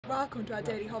Welcome to our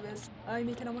daily hobbies. I'm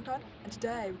Meek and Nomicon, and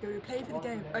today we're going to play for the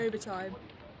game Overtime.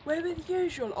 We're the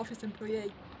usual office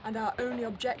employee, and our only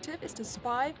objective is to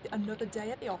survive another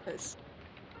day at the office.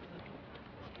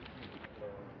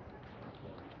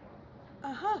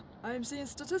 Aha! I'm seeing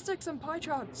statistics and pie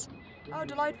charts. How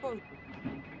delightful.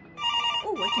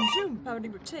 Oh, I can zoom apparently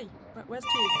with T. Right, where's T?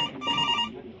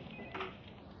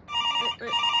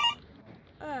 Wait.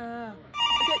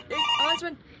 Okay,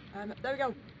 announcement. There we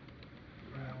go.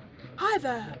 Hi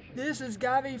there, this is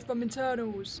Gabby from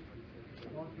Internals.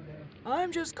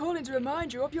 I'm just calling to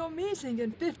remind you of your meeting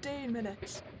in 15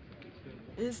 minutes.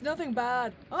 It's nothing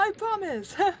bad, I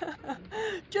promise.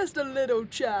 Just a little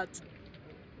chat.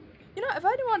 You know, if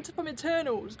anyone from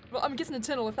Internals, well, I'm guessing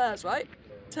Internal Affairs, right?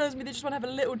 Tells me they just want to have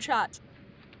a little chat.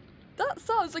 That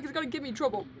sounds like it's going to give me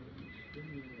trouble.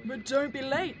 But don't be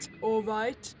late,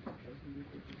 alright?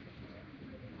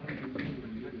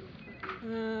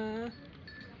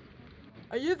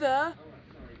 Are you there?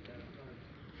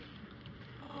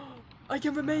 I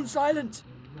can remain silent.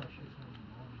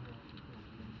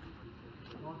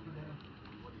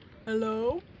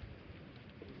 Hello?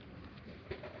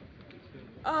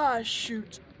 Ah,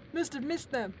 shoot. Must have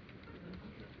missed them.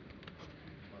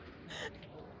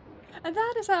 And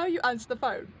that is how you answer the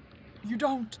phone. You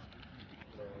don't.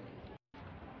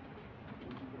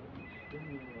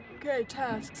 Okay,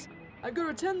 tasks. I've got to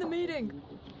attend the meeting.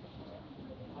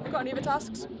 Have you got any other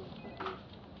tasks?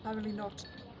 Apparently not.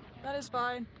 That is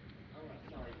fine.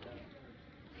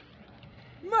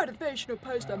 Motivational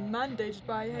poster mandated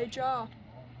by HR.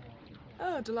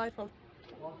 Oh, delightful.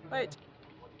 Wait.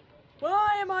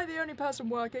 Why am I the only person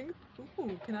working?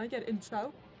 Ooh, can I get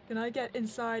intel? Can I get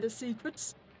insider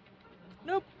secrets?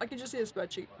 Nope, I can just see a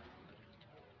spreadsheet.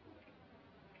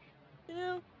 You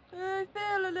know, I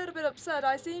feel a little bit upset.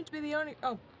 I seem to be the only...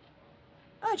 Oh.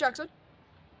 Hi, Jackson.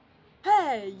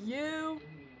 Hey, you.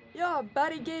 Your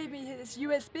buddy gave me his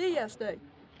USB yesterday.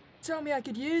 Told me I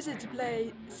could use it to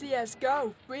play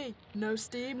CSGO free. No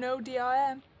Steam, no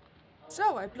DRM.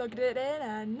 So I plugged it in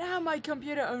and now my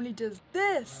computer only does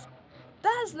this.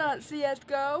 That's not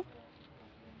CSGO.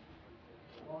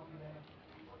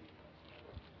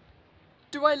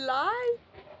 Do I lie?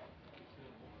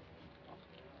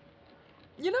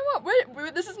 You know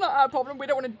what? This is not our problem. We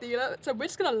don't want to deal it, so we're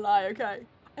just gonna lie, okay?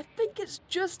 I think it's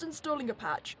just installing a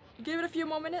patch. Give it a few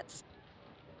more minutes.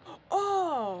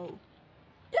 Oh!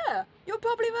 Yeah, you're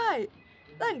probably right.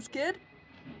 Thanks, kid.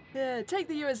 Yeah, take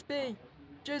the USB.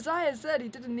 Josiah said he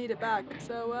didn't need it back,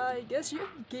 so I guess you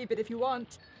can keep it if you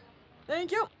want.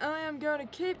 Thank you. I am going to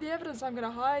keep the evidence. I'm going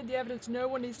to hide the evidence. No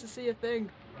one needs to see a thing.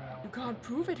 You can't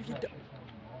prove it if you don't.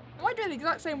 Am I doing the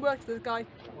exact same work as this guy?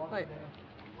 Wait.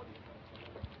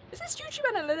 Is this YouTube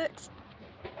Analytics?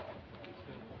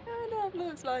 Kind of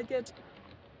looks like it.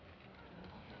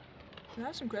 Can I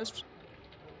have some crisps?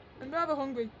 I'm rather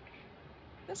hungry.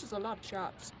 This is a lot of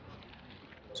chats.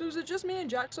 So is it just me and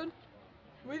Jackson?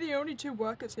 We're the only two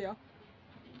workers here.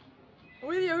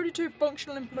 We're the only two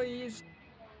functional employees.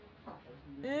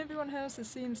 Everyone else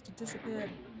seems to disappear.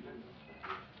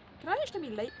 Can I actually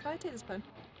be late? Can I take this pen?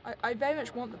 I very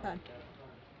much want the pen.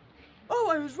 Oh,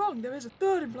 I was wrong. There is a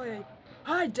third employee.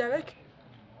 Hi, Derek.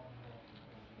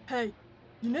 Hey,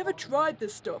 you never tried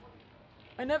this stuff.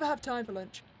 I never have time for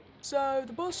lunch. So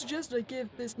the boss suggested I give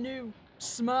this new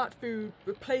smart food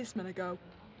replacement a go.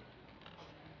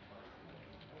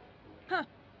 Huh.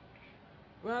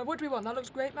 Well, what do we want? That looks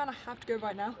great, man. I have to go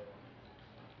right now.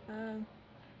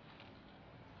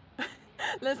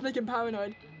 Let's make him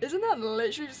paranoid. Isn't that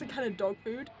literally just a kind of dog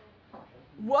food?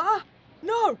 What?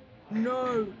 No!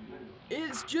 No!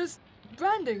 It's just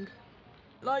branding.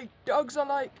 Like, dogs are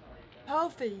like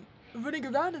healthy, running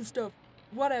around and stuff.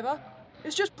 Whatever.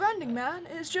 It's just branding, man.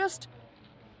 It's just...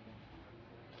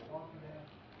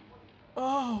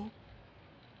 Oh.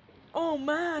 Oh,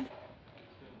 man.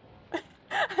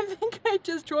 I think I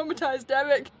just traumatized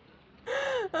Derek.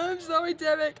 I'm sorry,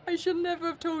 Derek. I should never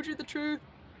have told you the truth.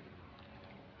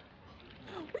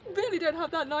 We really don't have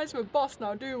that nice of a boss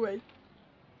now, do we?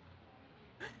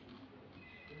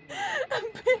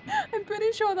 I'm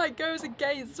pretty sure that goes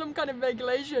against some kind of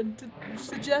regulation to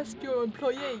suggest your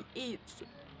employee eats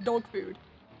dog food.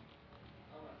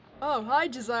 Oh, hi,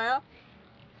 Josiah.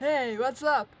 Hey, what's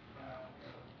up?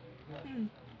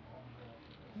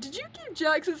 Did you give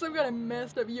Jackson some kind of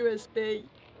messed up USB?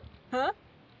 Huh?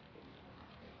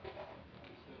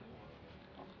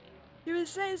 He was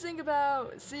saying something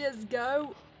about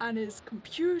CSGO and his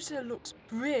computer looks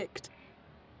bricked.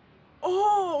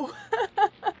 Oh!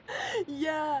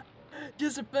 Yeah,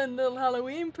 just a fun little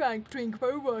Halloween prank between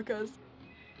co-workers.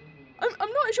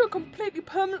 I'm not sure completely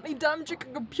permanently damaging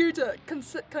a computer can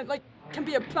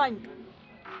be a prank.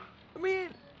 I mean,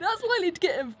 that's likely to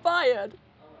get him fired.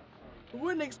 I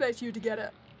wouldn't expect you to get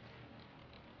it.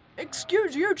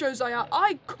 Excuse you, Josiah,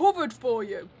 I covered for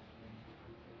you.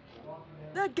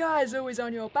 That guy's always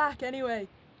on your back anyway.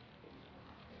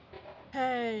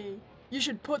 Hey, you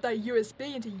should put that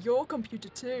USB into your computer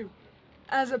too.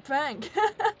 As a prank.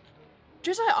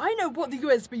 Josiah, I know what the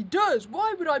USB does.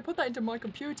 Why would I put that into my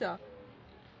computer?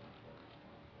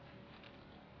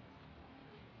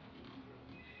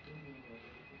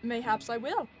 Mayhaps I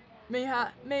will.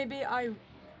 Maybe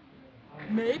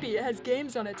it has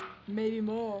games on it. Maybe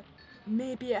more.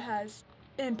 Maybe it has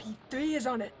MP3s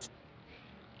on it.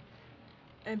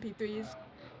 MP3s.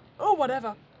 Or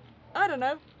whatever. I don't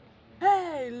know.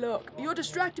 Hey, look. You're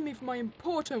distracting me from my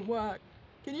important work.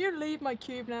 Can you leave my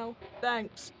cube now?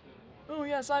 Thanks. Oh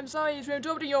yes, I'm sorry you've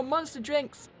interrupted your monster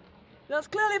drinks. That's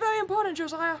clearly very important,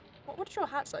 Josiah. What did your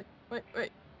hat say?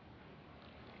 Wait.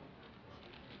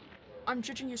 I'm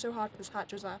judging you so hard for this hat,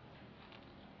 Josiah.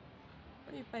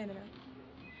 What are you playing about?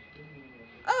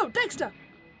 Oh, Dexter!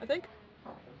 I think.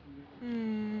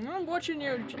 I'm watching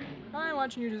you. I'm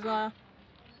watching you, Josiah.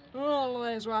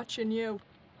 Always watching you.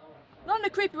 Not in a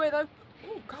creepy way, though.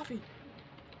 Ooh, coffee.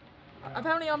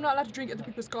 Apparently I'm not allowed to drink other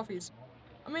people's coffees.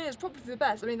 I mean, it's probably the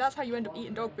best. I mean, that's how you end up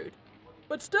eating dog food.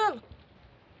 But still.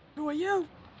 Who are you?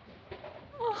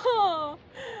 Oh,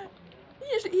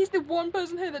 he's the one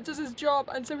person here that does his job,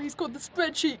 and so he's called the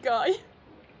spreadsheet guy.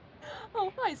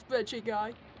 Oh, hi, spreadsheet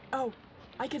guy. Oh,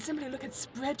 I can simply look at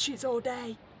spreadsheets all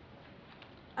day.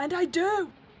 And I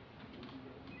do.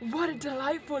 What a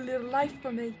delightful little life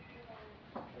for me.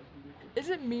 Is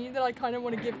it me that I kind of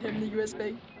want to give him the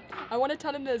USB? I want to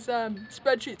tell him there's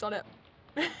spreadsheets on it.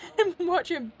 And watch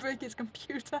him break his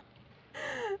computer.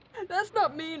 That's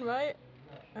not mean, right?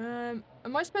 Am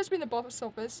I supposed to be in the boss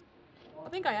office? I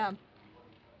think I am.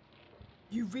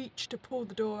 You reach to pull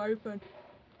the door open.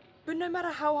 But no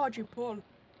matter how hard you pull,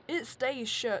 it stays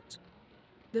shut.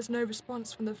 There's no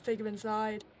response from the figure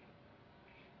inside.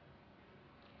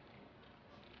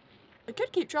 I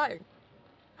could keep trying.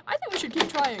 I think we should keep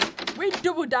trying. We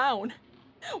double down.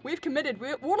 We've committed.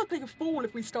 We'll look like a fool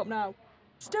if we stop now.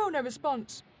 Still no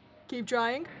response. Keep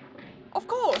trying. Of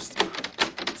course.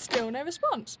 Still no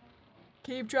response.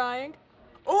 Keep trying.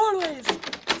 Always.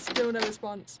 Still no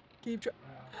response. Keep trying.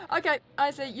 Okay,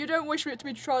 I see. You don't wish me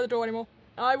to try the door anymore.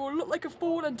 I will look like a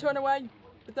fool and turn away.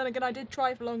 But then again, I did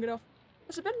try for long enough.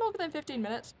 It's a bit longer than 15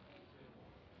 minutes.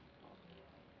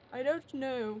 I don't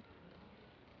know.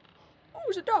 Oh,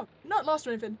 it's a dog. Not lost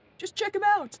or anything. Just check him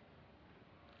out.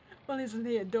 Well, isn't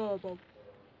he adorable?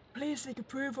 Please seek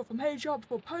approval from HR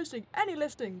before posting any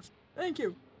listings. Thank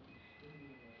you.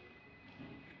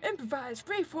 Improvised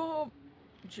freeform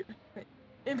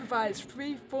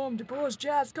Du Bois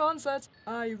jazz concert.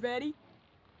 Are you ready?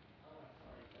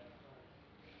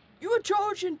 You were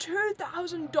charging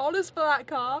 $2,000 for that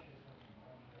car?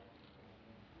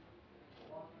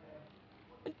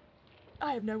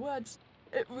 I have no words.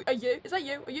 Are you? Is that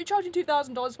you? Are you charging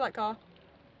 $2,000 for that car?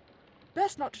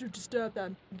 Best not to disturb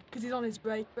them, because he's on his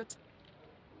break, but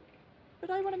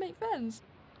I want to make friends.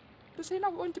 Does he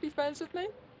not want to be friends with me?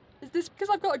 Is this because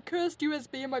I've got a cursed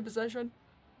USB in my possession?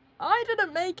 I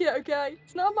didn't make it, okay?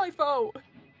 It's not my fault.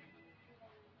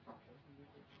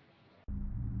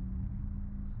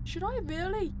 Should I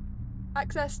really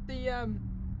access the,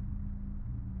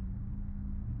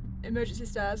 emergency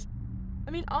stairs?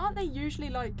 I mean, aren't they usually,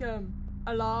 like,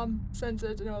 alarm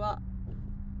censored and all that?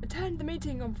 Attend the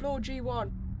meeting on floor G1.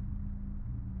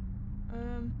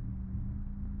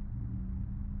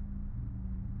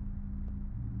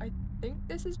 I think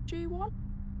this is G1?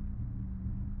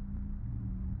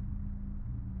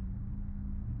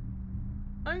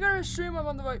 I'm gonna assume I'm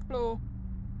on the right floor.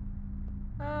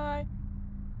 Hi.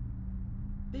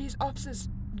 These officers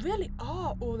really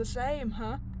are all the same,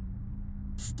 huh?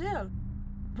 Still,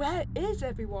 where is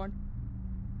everyone?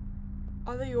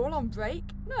 Are they all on break?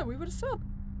 No, we would have saw.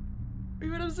 We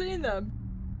would have seen them.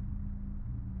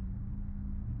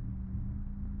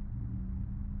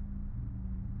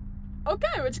 Okay,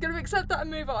 we're just gonna accept that and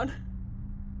move on.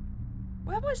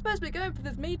 Where am I supposed to be going for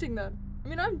this meeting then? I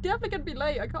mean, I'm definitely gonna be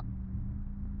late. I can't.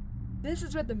 This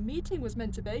is where the meeting was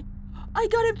meant to be. I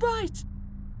got it right!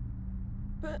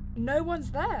 But no one's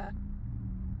there.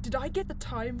 Did I get the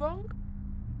time wrong?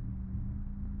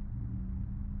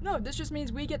 No, this just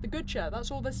means we get the good chair.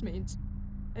 That's all this means.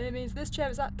 And it means this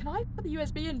chair is at. Can I put the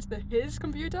USB into his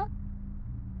computer?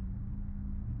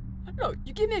 Look,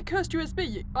 you give me a cursed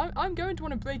USB. I'm going to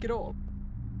want to break it all.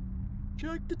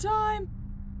 Check the time.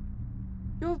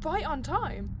 You're right on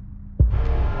time.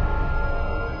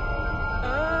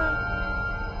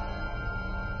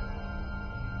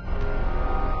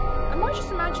 Am I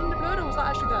just imagining the blood, or was that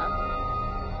actually there?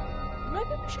 Maybe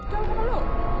we should go have a look.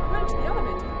 We went to the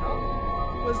elevator, did we not?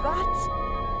 Was that?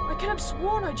 I could have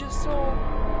sworn I just saw...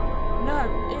 No,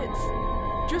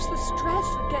 it's just the stress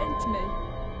getting to me.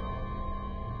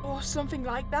 Or something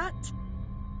like that.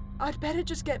 I'd better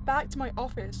just get back to my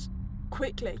office.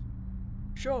 Quickly.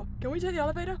 Sure, can we take the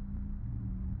elevator?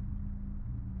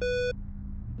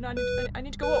 No, I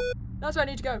need to go up. That's where I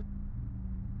need to go.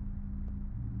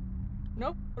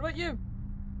 No? What about you?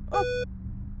 Up!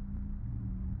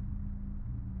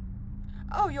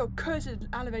 Oh, your cursed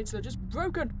elevators are just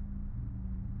broken.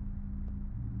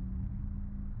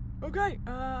 Okay,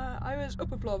 I was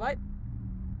upper floor, right?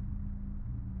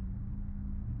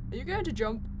 Are you going to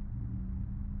jump?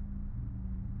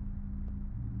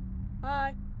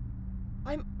 Hi.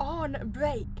 I'm on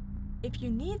break. If you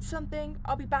need something,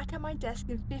 I'll be back at my desk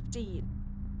in 15.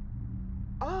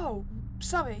 Oh,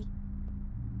 sorry.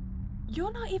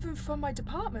 You're not even from my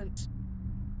department.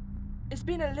 It's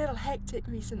been a little hectic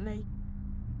recently.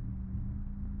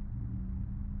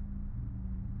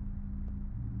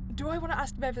 Do I want to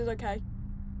ask if everything's okay?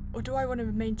 Or do I want to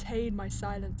maintain my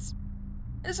silence?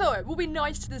 It's alright, we'll be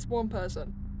nice to this one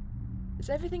person. Is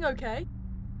everything okay?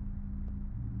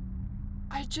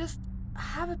 I just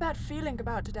have a bad feeling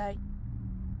about today.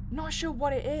 Not sure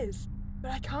what it is,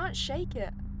 but I can't shake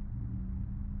it.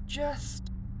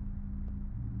 Just...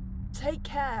 take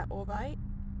care, alright?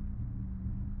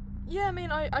 Yeah, I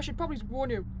mean, I should probably warn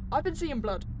you. I've been seeing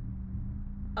blood.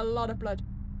 A lot of blood.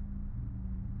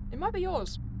 It might be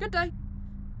yours. Good day.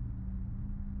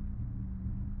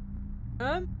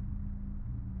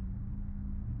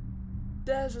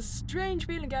 There's a strange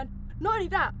feeling again. Not only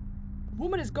that,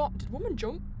 woman is gone. Did woman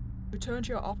jump? Return to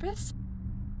your office?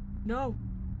 No.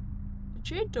 Did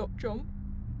she jump?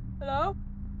 Hello?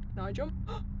 Can I jump?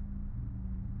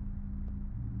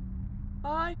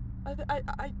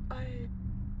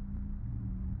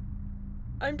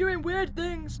 I'm doing weird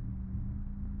things.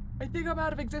 I think I'm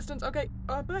out of existence. Okay,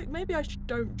 but maybe I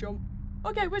don't jump.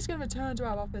 Okay, we're just gonna return to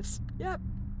our office. Yep.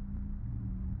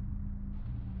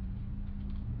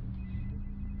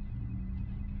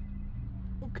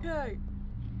 Okay.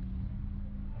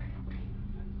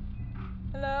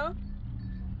 Hello?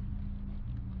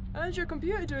 How's your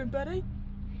computer doing, buddy?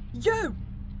 You!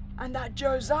 And that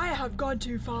Josiah have gone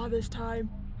too far this time.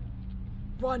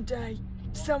 One day,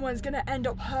 someone's gonna end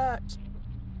up hurt.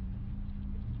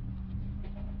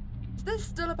 Is this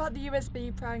still about the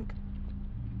USB prank?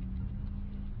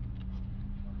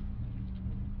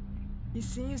 He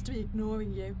seems to be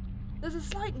ignoring you. There's a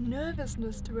slight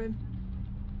nervousness to him.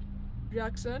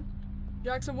 Jackson?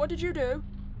 Jackson, what did you do?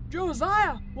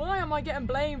 Josiah! Why am I getting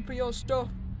blamed for your stuff?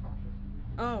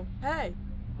 Oh, hey.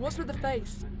 What's with the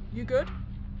face? You good?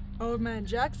 Old man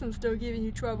Jackson's still giving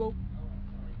you trouble.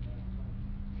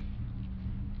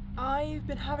 I've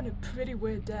been having a pretty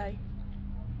weird day.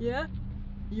 Yeah?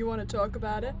 You want to talk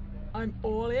about it? I'm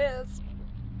all ears.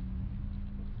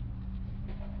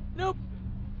 Nope.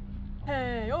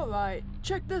 Hey, alright.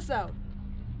 Check this out.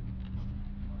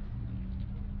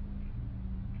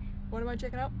 What am I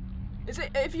checking out? Is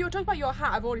it, if you're talking about your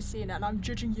hat, I've already seen it and I'm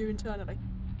judging you internally.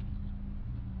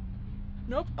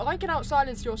 Nope. I can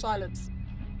out-silence your silence.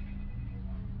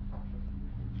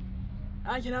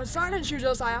 I can out-silence you,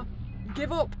 Josiah.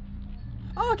 Give up.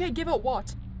 Oh, okay, give up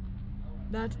what?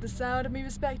 That's the sound of me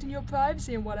respecting your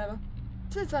privacy and whatever.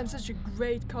 Since I'm such a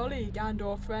great colleague and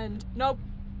or friend. No.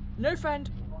 No friend.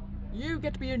 You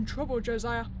get to be in trouble,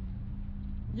 Josiah.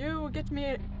 You get to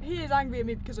me. He is angry at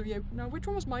me because of you. Now, which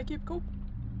one was my cubicle?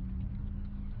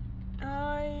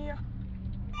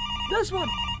 This one!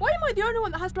 Why am I the only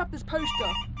one that has to have this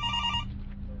poster?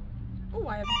 Oh,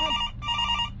 I have a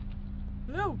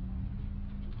pen. No.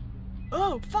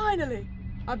 Oh, finally!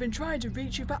 I've been trying to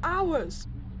reach you for hours.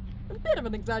 A bit of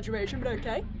an exaggeration, but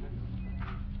okay.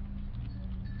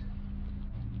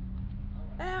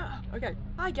 Okay.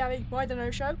 Hi, Gary. Why the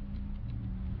no-show?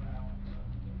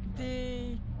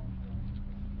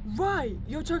 Right,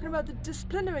 you're talking about the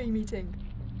disciplinary meeting.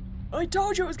 I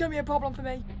told you it was going to be a problem for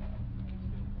me.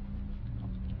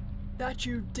 That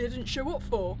you didn't show up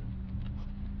for.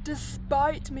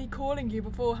 Despite me calling you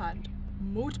beforehand.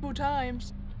 Multiple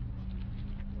times.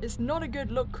 It's not a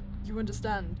good look, you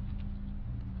understand.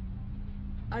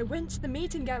 I went to the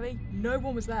meeting, Gary. No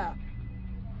one was there.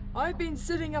 I've been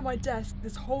sitting at my desk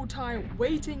this whole time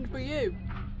waiting for you.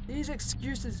 These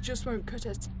excuses just won't cut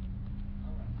it.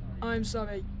 I'm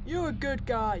sorry. You're a good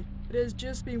guy. It has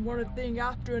just been one thing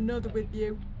after another with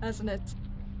you, hasn't it?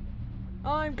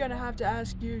 I'm gonna have to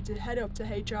ask you to head up to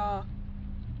HR.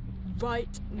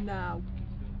 right now.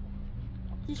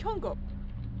 He hung up.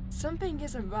 Something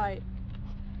isn't right.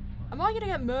 Am I gonna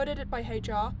get murdered by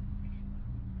HR?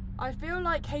 I feel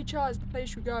like HR is the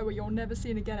place you go where you're never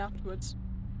seen again afterwards.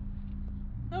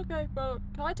 Okay, well,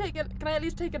 can I at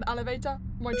least take an elevator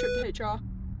for my trip to HR?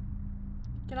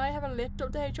 Can I have a lift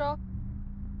up to HR?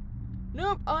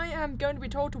 Nope, I am going to be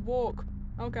told to walk.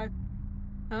 Okay.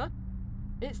 Huh?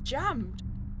 It's jammed.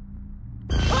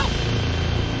 Oh!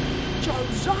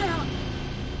 Josiah!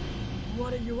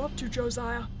 What are you up to,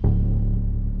 Josiah?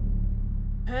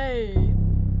 Hey,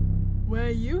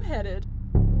 where you headed?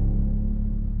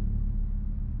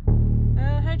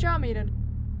 HR meeting.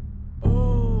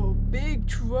 Oh, big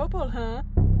trouble, huh?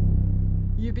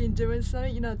 You been doing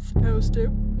something you're not supposed to?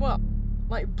 What?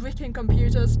 Like bricking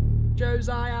computers,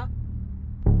 Josiah?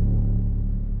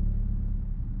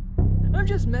 I'm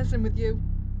just messing with you.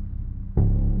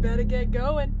 Better get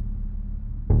going.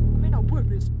 I mean, I would,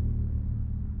 but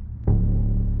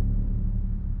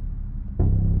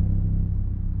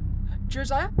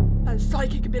Josiah has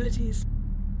psychic abilities.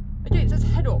 Okay, it says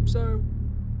head up, so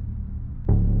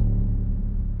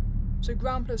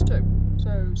ground plus 2.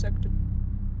 So secretary.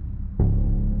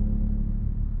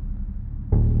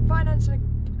 Finance and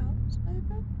accounts,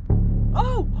 maybe?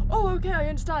 Oh, okay, I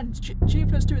understand. G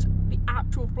plus 2 is the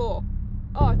actual floor.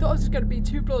 Oh, I thought it was going to be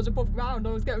 2 floors above ground.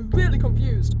 I was getting really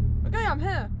confused. Okay, I'm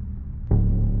here.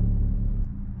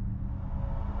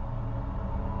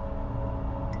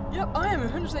 Yep, I am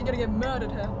 100% going to get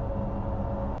murdered here.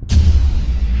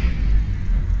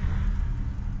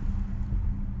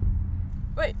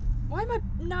 Wait, why am I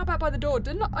now back by the door?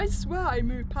 Didn't I swear I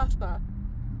moved past that?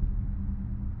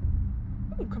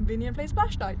 Ooh, convenient place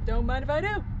flashlight. Don't mind if I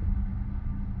do.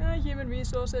 Human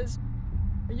resources.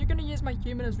 Are you going to use my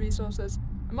human as resources?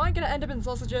 Am I going to end up in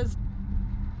sausages?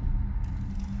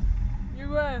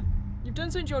 You've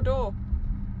done something to your door.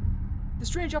 The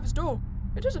strange office door.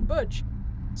 It doesn't budge.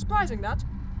 Surprising that.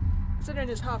 Considering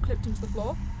it's half clipped into the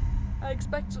floor, I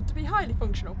expect it to be highly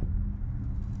functional.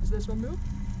 Does this one move?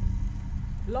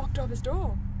 Locked office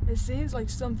door. It seems like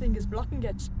something is blocking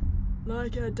it.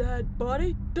 Like a dead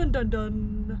body? Dun dun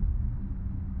dun.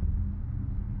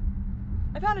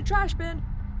 I found a trash bin.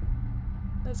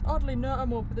 There's oddly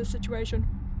normal for this situation.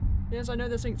 Yes, I know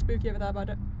there's something spooky over there about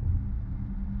it.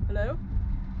 Hello?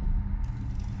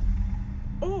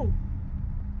 Oh!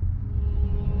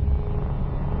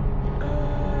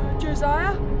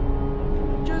 Josiah?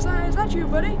 Josiah, is that you,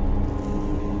 buddy?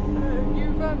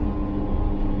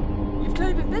 You've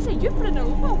clearly been busy. You've put in a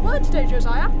lot of work today,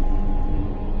 Josiah.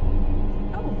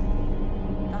 Oh,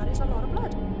 that is a lot of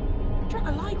blood. Jack,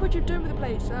 I like what you've done with the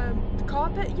place. The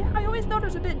carpet? Yeah, I always thought it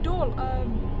was a bit dull.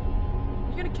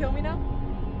 You gonna kill me now?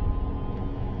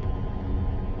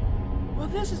 Well,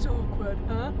 this is awkward,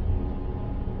 huh?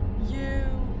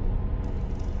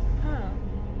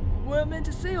 Weren't meant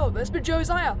to see all this, but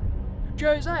Josiah,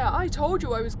 I told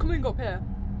you I was coming up here.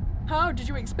 How did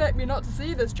you expect me not to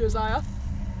see this, Josiah?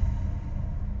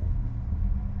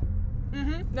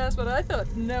 That's what I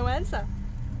thought. No answer.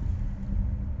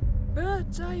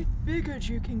 But I figured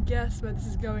you can guess where this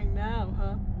is going now,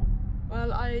 huh?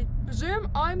 Well, I presume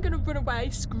I'm gonna run away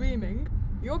screaming,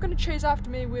 you're gonna chase after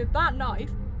me with that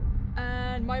knife,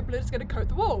 and my blood is gonna coat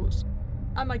the walls.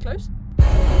 Am I close?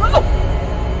 Oh!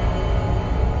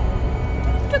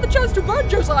 Get the chance to run,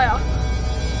 Josiah!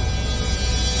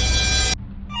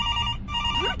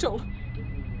 Brutal!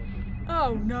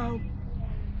 Oh no.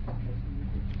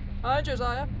 Hi,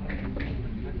 Josiah.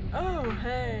 Oh,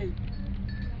 hey.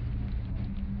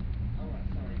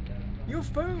 Your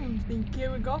phone's been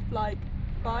queuing off like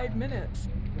 5 minutes.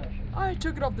 I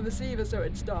took it off the receiver so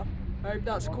it'd stop. Hope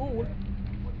that's cool.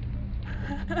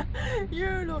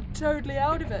 You look totally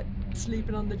out of it,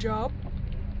 sleeping on the job.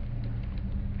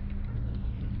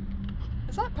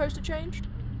 Has that poster changed?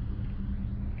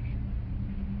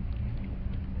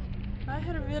 I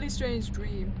had a really strange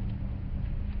dream.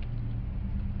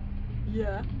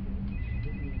 Yeah.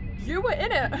 You were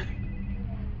in it!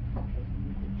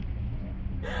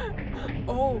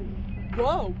 Oh,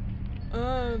 whoa.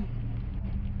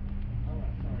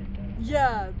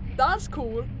 Yeah, that's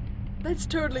cool. That's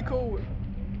totally cool.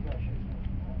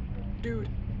 Dude.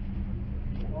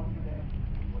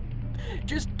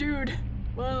 Just dude.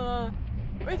 Well,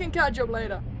 we can catch up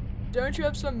later. Don't you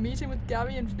have some meeting with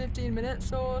Gabby in 15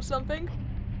 minutes or something?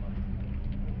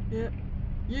 Yeah.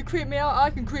 You creep me out, I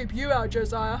can creep you out,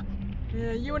 Josiah.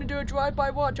 Yeah, you want to do a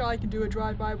drive-by watch? I can do a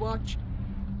drive-by watch.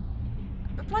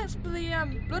 The plans for the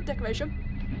blood decoration.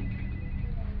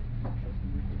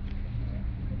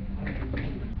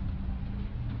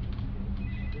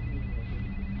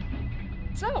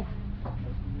 So,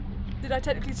 Did I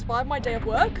technically survive my day of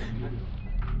work?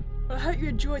 Well, I hope you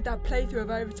enjoyed that playthrough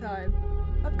of Overtime.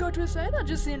 I've got to say, that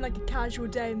just seemed like a casual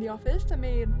day in the office. I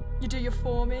mean, you do your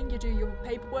forming, you do your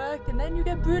paperwork, and then you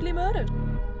get brutally murdered.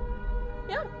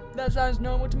 Yeah, that sounds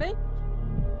normal to me.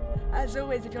 As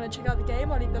always, if you want to check out the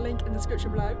game, I'll leave the link in the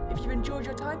description below. If you've enjoyed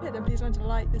your time here, then please remember to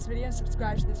like this video and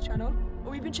subscribe to this channel.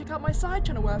 Or even check out my side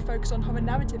channel where I focus on horror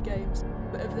narrative games.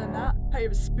 But other than that, hope you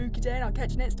have a spooky day and I'll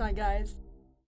catch you next time, guys.